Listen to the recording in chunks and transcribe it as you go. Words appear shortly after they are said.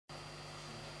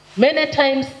Many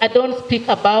times I don't speak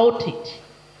about it.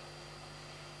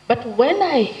 But when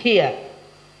I hear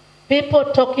people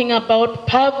talking about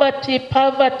poverty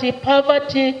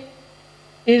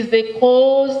is the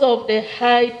cause of the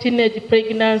high teenage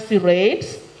pregnancy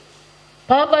rates.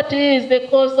 Poverty is the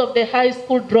cause of the high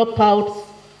school dropouts.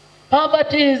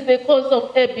 Poverty is the cause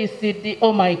of ABCD.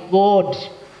 Oh my God.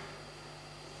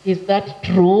 Is that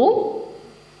true?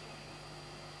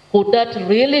 Could that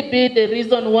really be the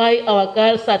reason why our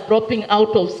girls are dropping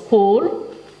out of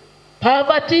school?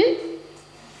 Poverty?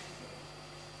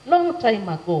 Long time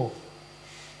ago,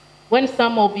 when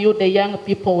some of you, the young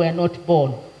people, were not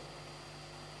born,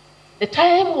 the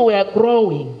time we were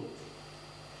growing,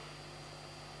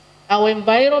 our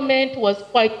environment was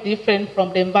quite different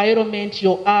from the environment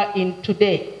you are in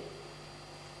today.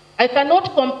 I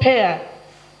cannot compare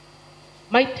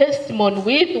my testimony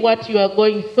with what you are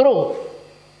going through.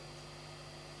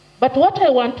 But what I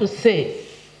want to say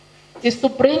is to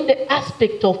bring the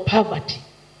aspect of poverty.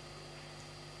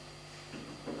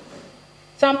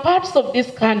 Some parts of this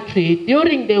country,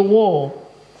 during the war,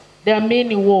 the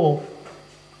Armenian War,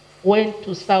 went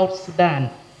to South Sudan.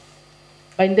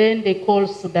 And then they called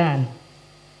Sudan.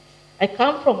 I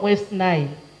come from West Nile.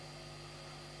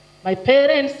 My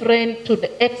parents ran to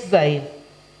the exile.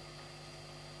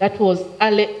 That was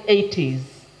early 80s.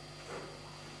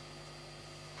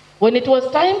 When it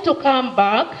was time to come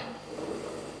back,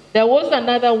 there was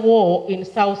another war in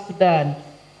South Sudan,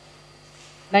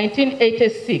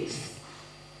 1986.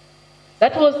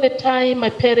 That was the time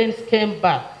my parents came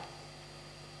back.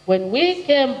 When we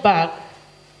came back,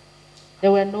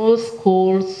 there were no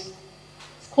schools.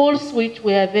 Schools which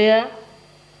were there,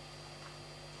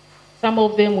 some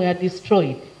of them were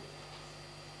destroyed.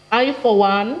 I, for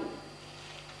one,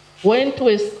 went to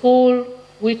a school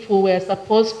which we were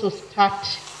supposed to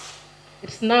start.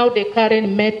 It's now the current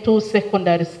Metu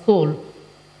Secondary School.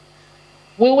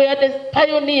 We were the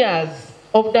pioneers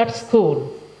of that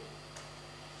school.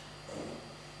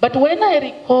 But when I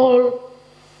recall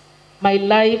my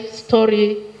life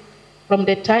story from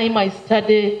the time I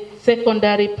studied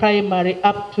secondary, primary,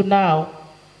 up to now,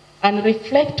 and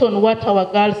reflect on what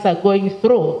our girls are going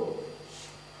through,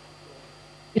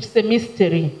 it's a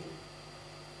mystery.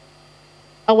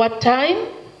 Our time,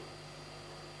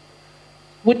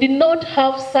 we did not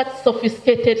have such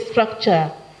sophisticated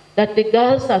structure that the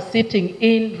girls are sitting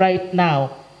in right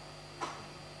now.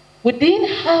 We didn't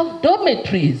have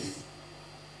dormitories.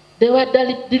 They were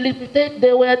delimited,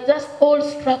 they were just old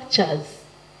structures,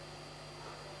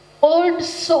 old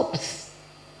soaps.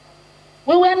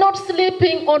 We were not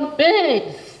sleeping on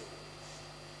beds.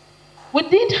 We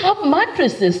didn't have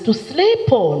mattresses to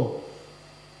sleep on.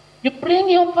 You bring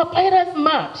your papyrus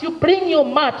mat, you bring your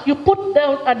mat, you put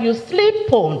down and you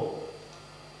sleep on.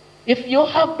 If you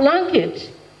have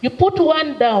blanket, you put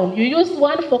one down, you use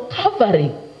one for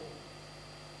covering.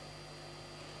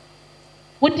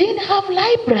 We didn't have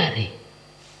library.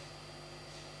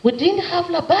 We didn't have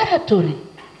laboratory.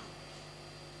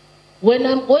 When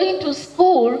I'm going to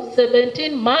school,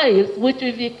 17 miles, which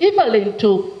is equivalent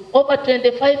to over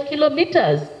 25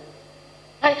 kilometers,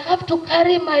 I have to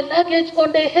carry my luggage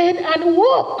on the head and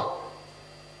walk.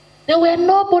 There were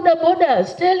no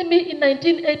borders. Tell me in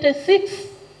 1986,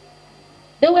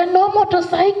 there were no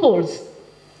motorcycles.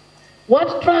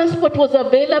 What transport was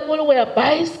available were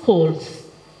bicycles.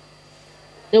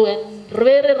 There were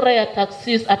very rare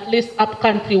taxis, at least up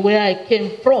country where I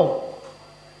came from.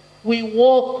 We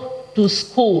walk to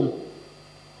school.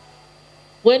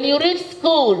 When you reach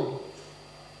school,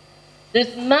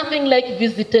 there's nothing like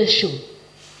visitation.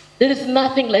 There is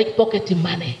nothing like pocket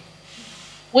money.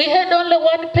 We had only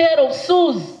one pair of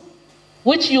shoes,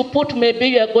 which you put maybe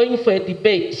you are going for a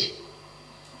debate.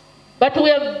 But we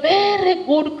are very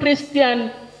good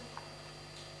Christian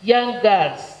young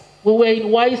girls. We were in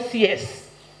YCS.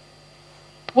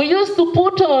 We used to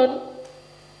put on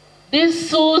these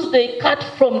shoes they cut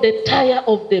from the tire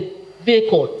of the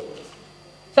vehicle.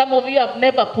 Some of you have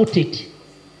never put it.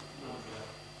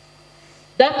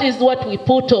 That is what we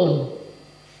put on.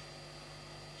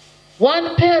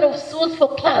 One pair of shoes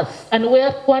for class and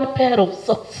wear one pair of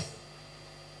socks.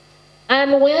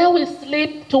 And where we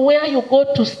sleep to where you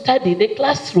go to study, the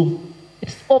classroom,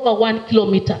 it's over 1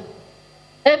 kilometer.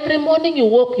 Every morning you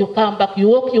walk, you come back, you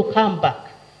walk, you come back.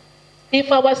 If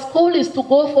our school is to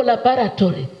go for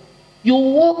laboratory, you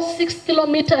walk 6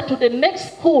 kilometers to the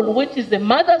next school, which is the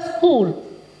mother school.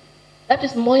 That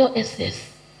is Moyo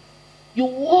SS. You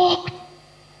walk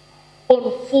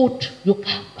on foot, you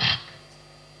come back.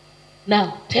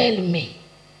 Now tell me,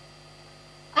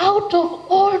 out of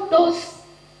all those,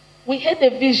 we had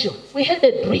a vision, we had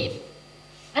a dream.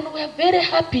 And we are very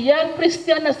happy, Young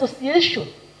Christian Association.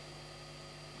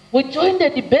 We joined the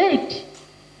debate.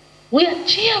 We are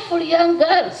cheerful young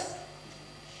girls.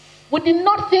 We did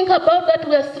not think about that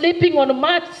we are sleeping on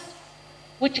mats.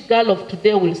 Which girl of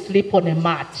today will sleep on a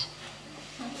mat?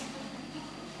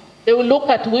 They will look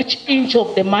at which inch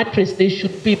of the mattress they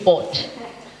should be bought.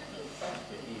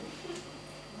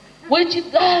 Which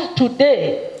girl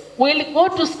today will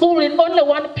go to school with only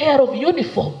one pair of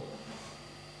uniform?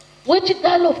 Which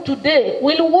girl of today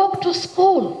will walk to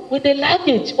school with a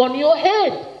luggage on your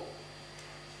head?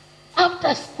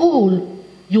 After school,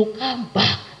 you come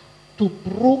back to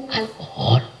brew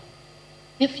alcohol.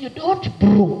 If you don't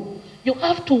brew, you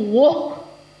have to walk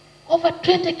over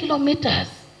 20 kilometers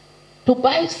to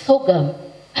buy sorghum,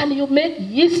 and you make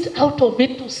yeast out of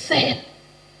it to sell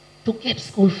to get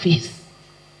school fees.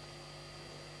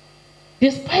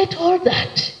 Despite all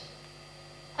that,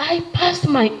 I passed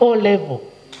my O-level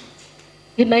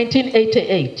in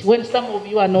 1988, when some of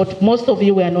you are not, most of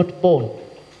you were not born.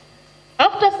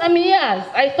 After some years,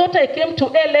 I thought I came to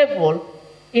A-level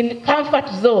in comfort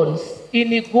zones in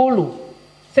Igulu,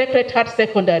 Sacred Heart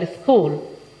Secondary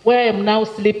School, where I am now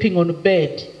sleeping on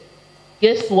bed.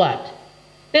 Guess what?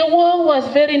 The war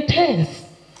was very intense.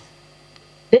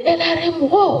 The LRM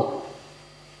war.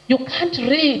 You can't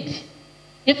read.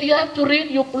 If you have to read,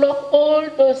 you block all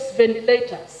those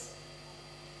ventilators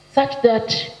such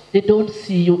that they don't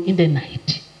see you in the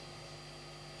night.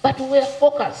 But we were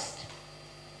focused.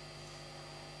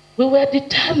 We were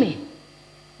determined.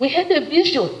 We had a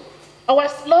vision. Our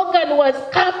slogan was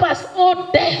campus or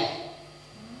death.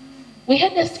 We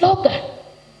had a slogan.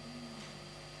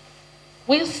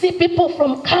 We see people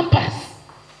from campus.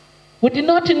 We did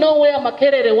not know where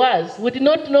Makerere was. We did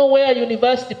not know where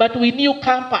university, but we knew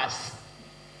campus.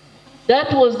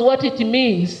 That was what it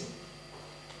means.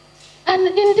 And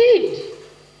indeed,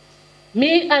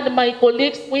 me and my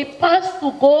colleagues, we passed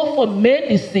to go for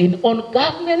medicine on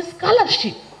government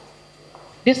scholarship,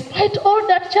 despite all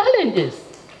that challenges.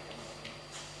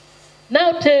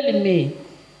 Now tell me,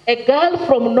 a girl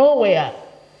from nowhere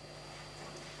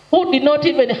who did not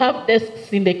even have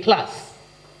desks in the class,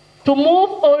 to move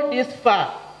all this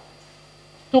far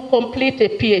to complete a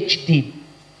PhD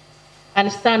and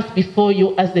stands before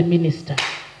you as a minister.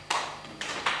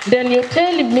 Then you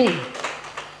tell me,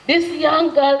 this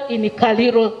young girl in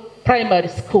Kaliro Primary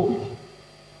School,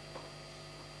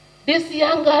 this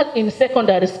young girl in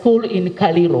secondary school in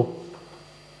Kaliro,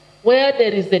 where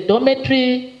there is a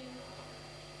dormitory,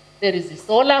 there is a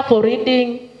solar for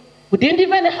reading. We didn't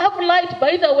even have light,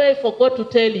 by the way, I forgot to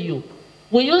tell you.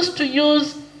 We used to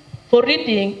use, for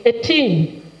reading, a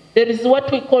tin. There is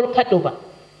what we call kadova.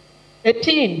 A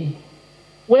tin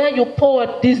where you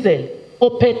pour diesel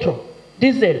or petrol,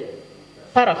 diesel,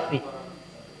 paraffin,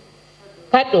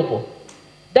 kadobo.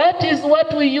 That is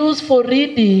what we use for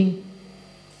reading.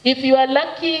 If you are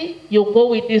lucky, you go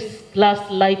with this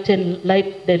glass light and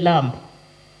light the lamp.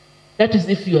 That is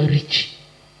if you are rich.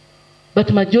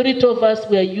 But majority of us,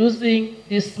 we are using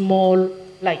this small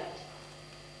light.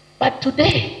 But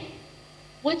today,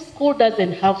 which school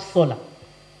doesn't have solar?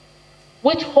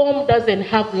 Which home doesn't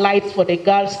have lights for the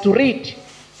girls to read?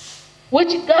 Which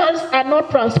girls are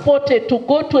not transported to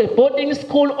go to a boarding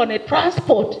school on a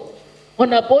transport,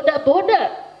 on a border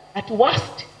at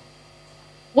worst?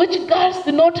 Which girls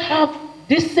do not have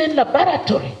decent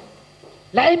laboratory,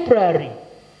 library,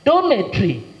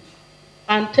 dormitory?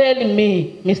 And tell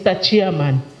me, Mr.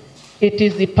 Chairman, it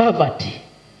is the poverty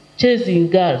chasing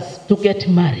girls to get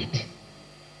married.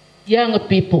 Young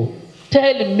people,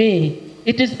 tell me,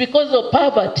 it is because of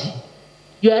poverty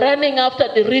you are running after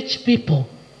the rich people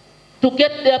to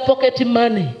get their pocket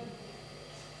money.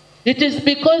 It is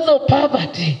because of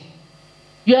poverty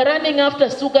you are running after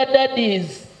sugar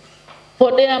daddies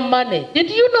for their money. Did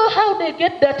you know how they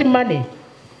get that money?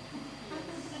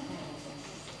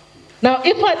 Now,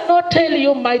 if I not tell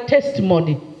you my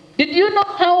testimony, did you know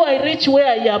how I reached where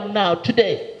I am now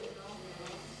today?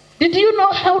 Did you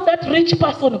know how that rich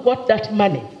person got that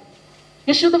money?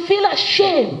 You should feel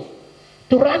ashamed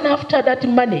to run after that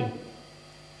money,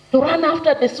 to run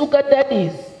after the sugar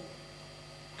daddies.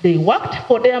 They worked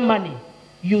for their money.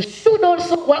 You should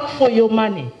also work for your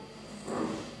money.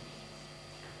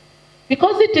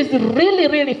 Because it is really,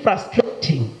 really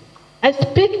frustrating. I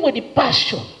speak with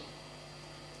passion.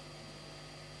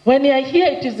 When I hear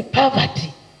it is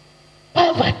poverty,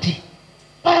 poverty,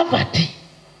 poverty.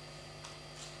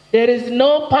 There is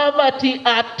no poverty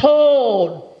at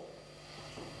all.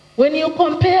 When you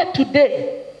compare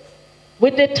today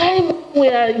with the time we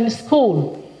are in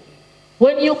school,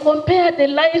 when you compare the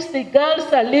lives the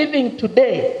girls are living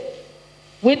today,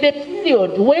 with the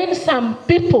period when some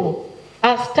people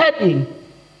are studying,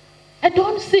 I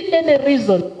don't see any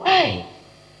reason why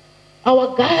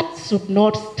our girls should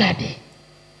not study.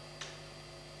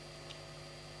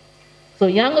 So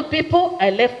young people,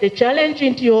 I left the challenge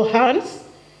into your hands.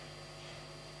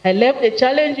 I left the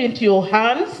challenge into your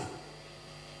hands.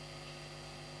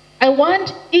 I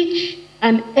want each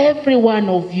and every one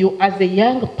of you as a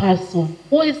young person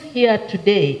who is here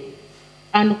today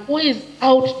and who is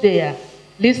out there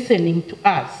listening to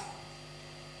us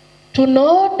to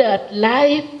know that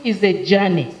life is a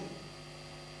journey.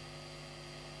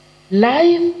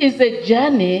 Life is a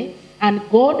journey, and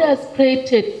God has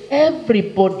created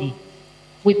everybody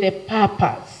with a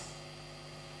purpose.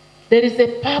 There is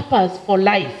a purpose for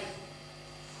life.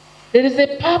 There is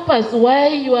a purpose why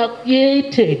you are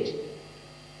created.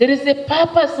 There is a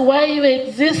purpose why you are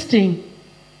existing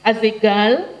as a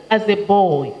girl, as a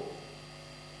boy.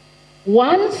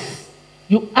 Once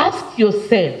you ask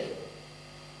yourself,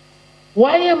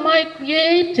 why am I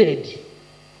created?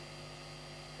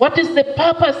 What is the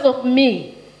purpose of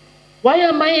me? Why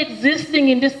am I existing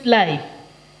in this life?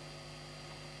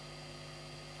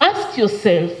 Ask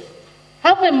yourself,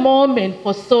 have a moment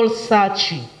for soul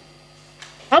searching.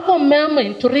 Have a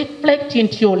moment to reflect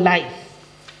into your life.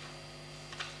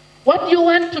 What do you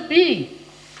want to be?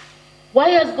 Why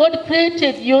has God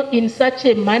created you in such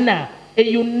a manner, a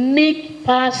unique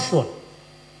person?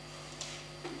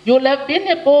 You'll have been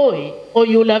a boy or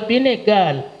you'll have been a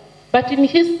girl, but in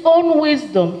His own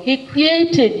wisdom, He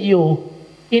created you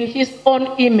in His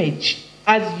own image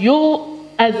as you,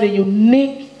 as a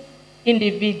unique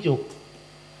individual.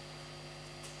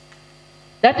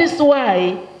 That is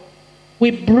why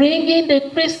we bring in the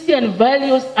Christian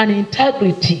values and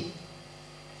integrity.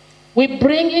 We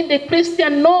bring in the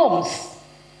Christian norms.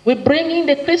 We bring in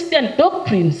the Christian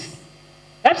doctrines.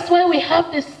 That's why we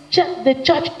have the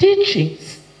church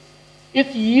teachings.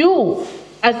 If you,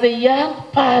 as a young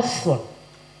person,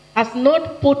 has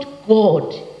not put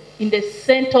God in the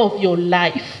center of your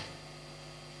life,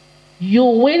 you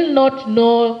will not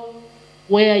know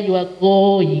where you are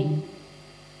going,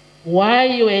 why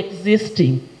you are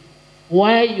existing,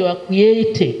 why you are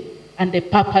created, and the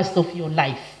purpose of your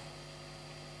life.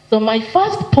 So my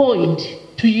first point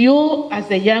to you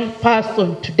as a young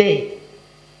person today,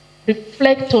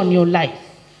 reflect on your life.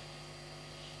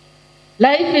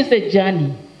 Life is a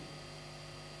journey.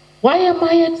 Why am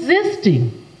I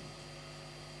existing?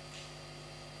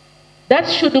 That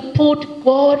should put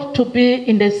God to be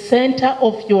in the center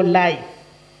of your life.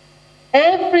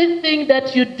 Everything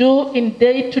that you do in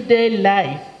day-to-day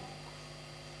life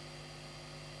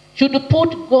should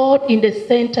put God in the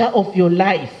center of your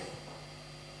life.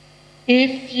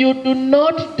 If you do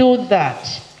not do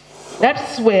that,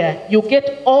 that's where you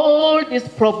get all these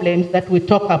problems that we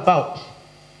talk about.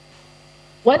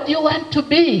 What do you want to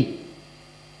be?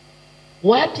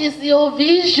 What is your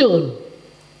vision?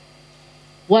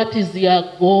 What is your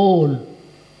goal?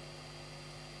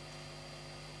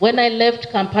 When I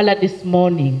left Kampala this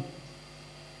morning,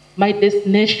 my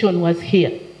destination was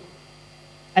here.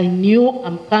 I knew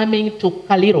I'm coming to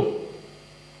Kaliro.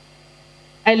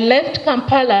 I left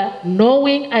Kampala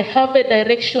knowing I have a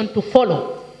direction to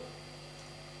follow.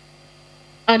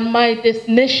 And my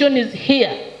destination is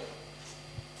here.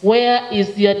 Where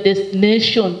is your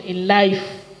destination in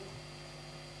life?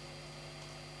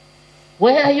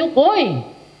 Where are you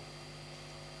going?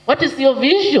 What is your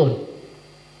vision?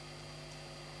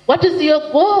 What is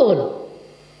your goal?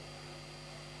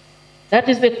 That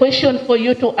is the question for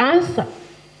you to answer.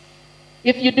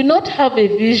 If you do not have a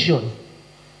vision,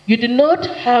 you do not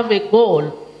have a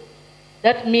goal,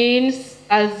 that means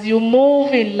as you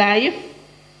move in life,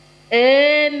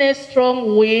 any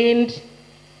strong wind,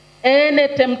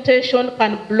 any temptation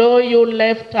can blow you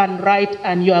left and right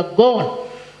and you are gone.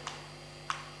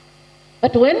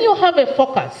 But when you have a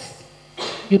focus,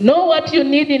 you know what you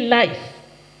need in life,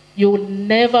 you will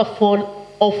never fall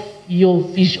off your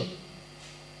vision.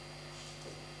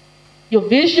 Your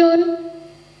vision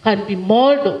can be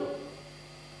molded,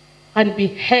 can be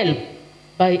helped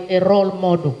by a role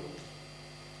model.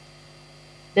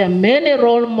 There are many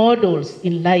role models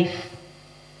in life.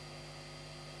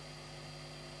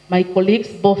 My colleagues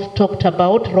both talked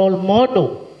about role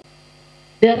model.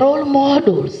 There are role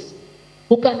models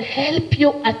who can help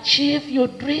you achieve your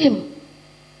dream.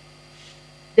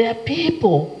 There are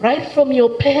people, right from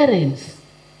your parents,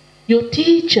 your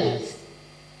teachers,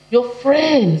 your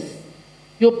friends,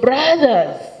 your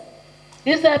brothers.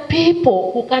 These are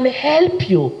people who can help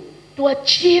you to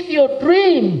achieve your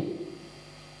dream.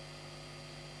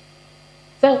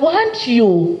 So I want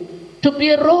you to be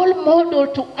a role model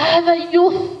to other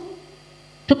youth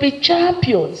to be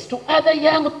champions to other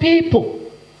young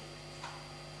people.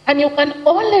 And you can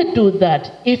only do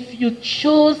that if you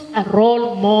choose a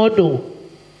role model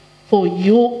for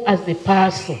you as a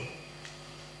person.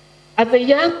 As a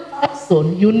young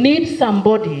person, you need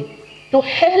somebody to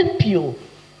help you,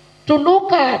 to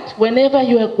look at whenever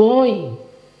you are going.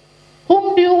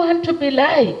 Whom do you want to be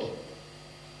like?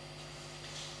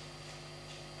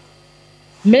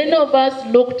 Many of us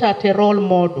looked at a role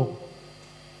model.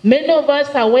 Many of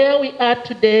us are where we are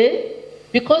today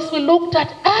because we looked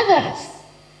at others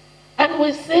and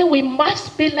we say we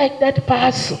must be like that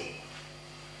person.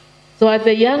 So as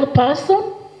a young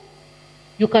person,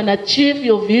 you can achieve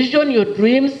your vision, your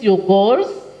dreams, your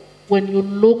goals when you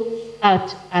look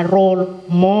at a role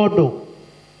model.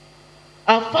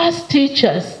 Our first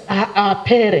teachers are our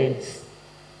parents.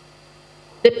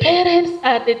 The parents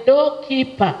are the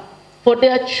doorkeeper for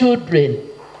their children.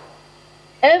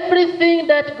 Everything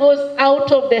that goes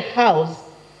out of the house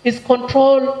is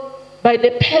controlled by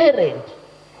the parent.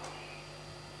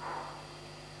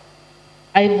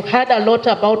 I've heard a lot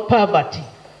about poverty.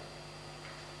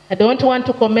 I don't want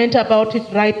to comment about it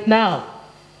right now.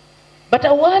 But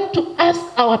I want to ask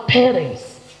our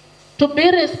parents to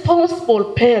be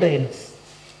responsible parents.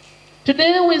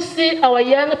 Today we see our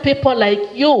young people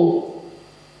like you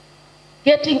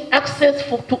getting access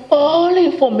to all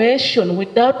information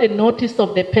without the notice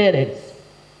of the parents.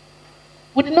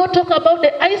 We did not talk about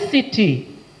the ICT.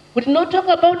 We did not talk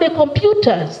about the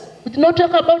computers. We did not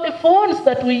talk about the phones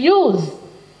that we use.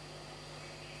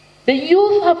 The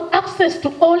youth have access to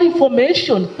all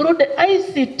information through the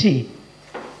ICT,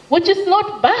 which is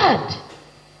not bad.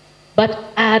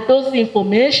 But are those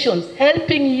informations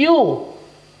helping you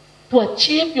to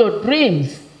achieve your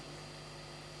dreams?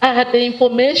 Are the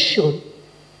information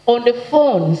on the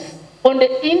phones, on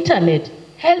the internet,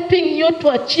 helping you to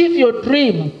achieve your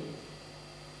dream?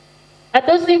 Are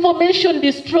those information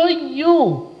destroying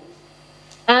you?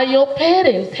 Are your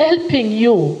parents helping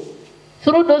you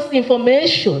through those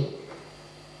information?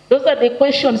 Those are the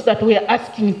questions that we are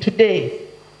asking today.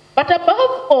 But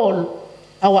above all,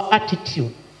 our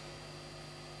attitude,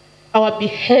 our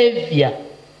behavior,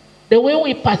 the way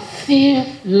we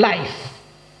perceive life.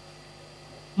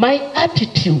 My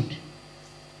attitude,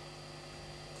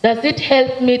 does it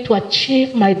help me to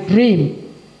achieve my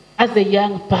dream as a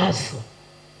young person?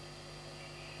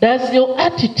 Does your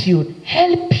attitude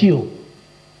help you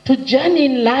to journey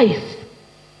in life?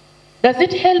 Does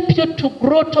it help you to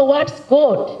grow towards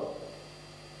God?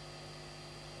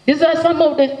 These are some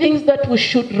of the things that we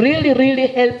should really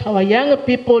help our young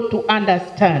people to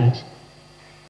understand.